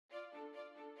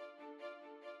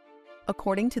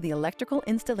According to the electrical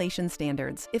installation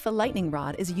standards, if a lightning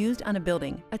rod is used on a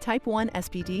building, a Type 1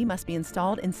 SPD must be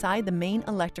installed inside the main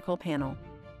electrical panel.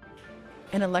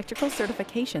 An electrical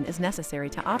certification is necessary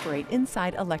to operate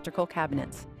inside electrical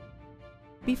cabinets.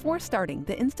 Before starting,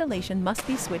 the installation must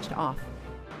be switched off.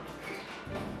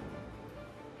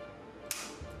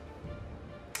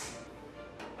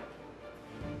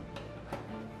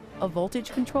 A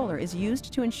voltage controller is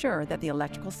used to ensure that the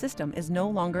electrical system is no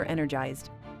longer energized.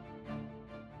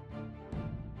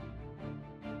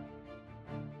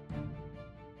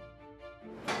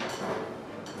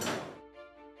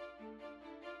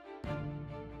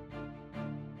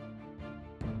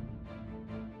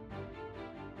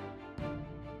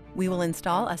 We will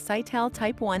install a Citel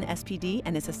Type 1 SPD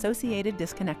and its associated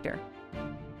disconnector.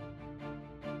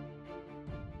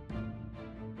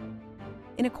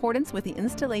 In accordance with the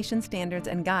installation standards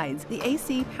and guides, the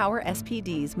AC power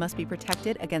SPDs must be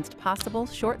protected against possible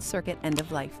short-circuit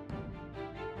end-of-life.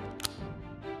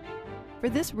 For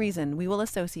this reason, we will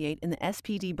associate in the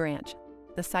SPD branch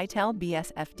the Citel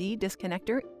BSFD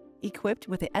disconnector equipped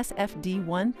with the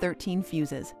SFD113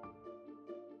 fuses.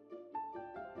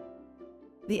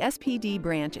 The SPD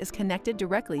branch is connected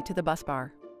directly to the bus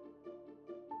bar.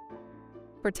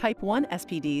 For Type 1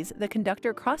 SPDs, the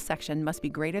conductor cross-section must be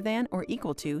greater than or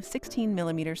equal to 16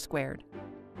 mm squared.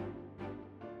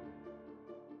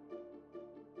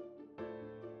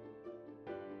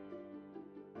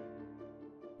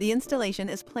 The installation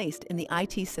is placed in the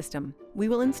IT system. We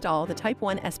will install the Type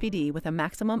 1 SPD with a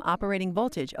maximum operating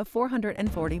voltage of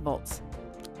 440 volts.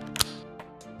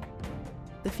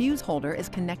 The fuse holder is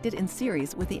connected in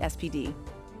series with the SPD.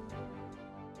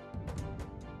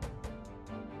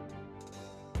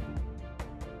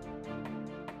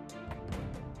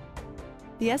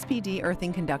 The SPD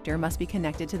earthing conductor must be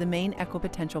connected to the main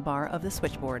equipotential bar of the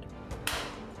switchboard.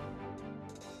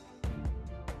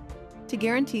 To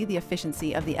guarantee the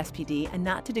efficiency of the SPD and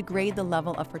not to degrade the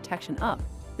level of protection up,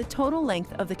 the total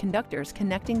length of the conductors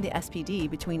connecting the SPD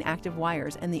between active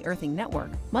wires and the earthing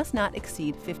network must not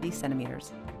exceed 50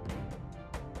 centimeters.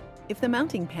 If the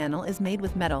mounting panel is made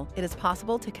with metal, it is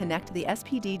possible to connect the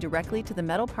SPD directly to the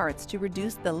metal parts to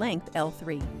reduce the length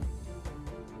L3.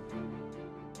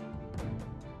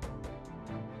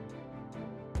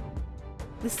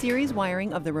 The series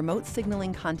wiring of the remote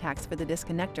signaling contacts for the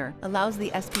disconnector allows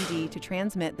the SPD to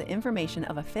transmit the information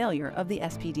of a failure of the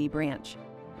SPD branch.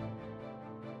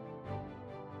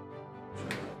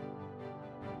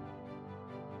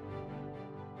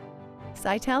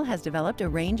 Citel has developed a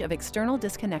range of external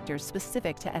disconnectors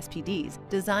specific to SPDs,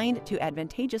 designed to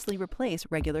advantageously replace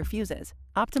regular fuses,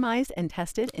 optimized and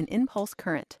tested in impulse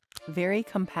current, very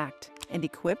compact, and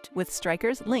equipped with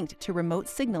strikers linked to remote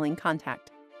signaling contact.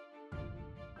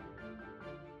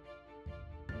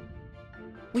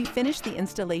 We finished the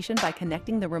installation by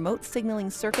connecting the remote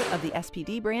signaling circuit of the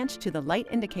SPD branch to the light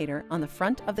indicator on the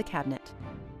front of the cabinet.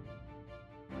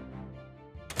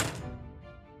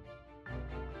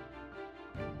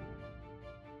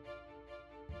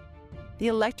 The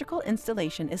electrical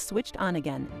installation is switched on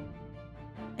again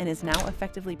and is now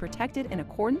effectively protected in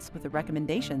accordance with the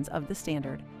recommendations of the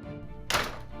standard.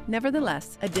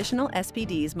 Nevertheless, additional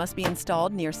SPDs must be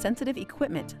installed near sensitive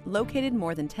equipment located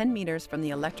more than 10 meters from the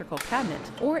electrical cabinet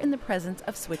or in the presence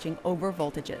of switching over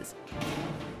voltages.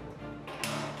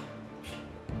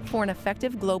 For an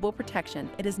effective global protection,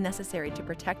 it is necessary to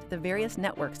protect the various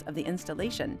networks of the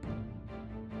installation,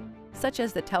 such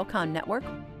as the telecom network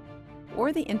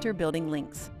or the inter-building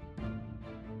links.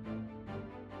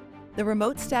 The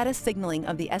remote status signaling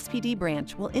of the SPD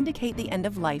branch will indicate the end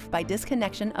of life by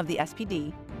disconnection of the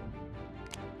SPD,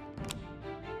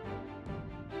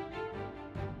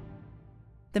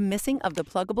 the missing of the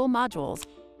pluggable modules,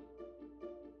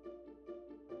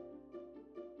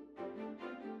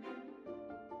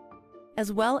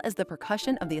 as well as the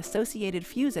percussion of the associated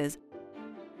fuses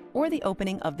or the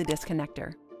opening of the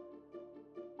disconnector.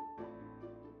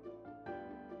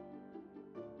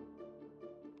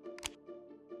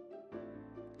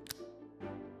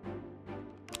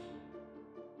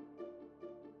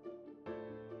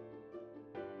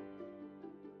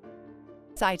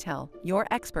 Citel, your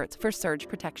experts for surge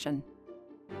protection.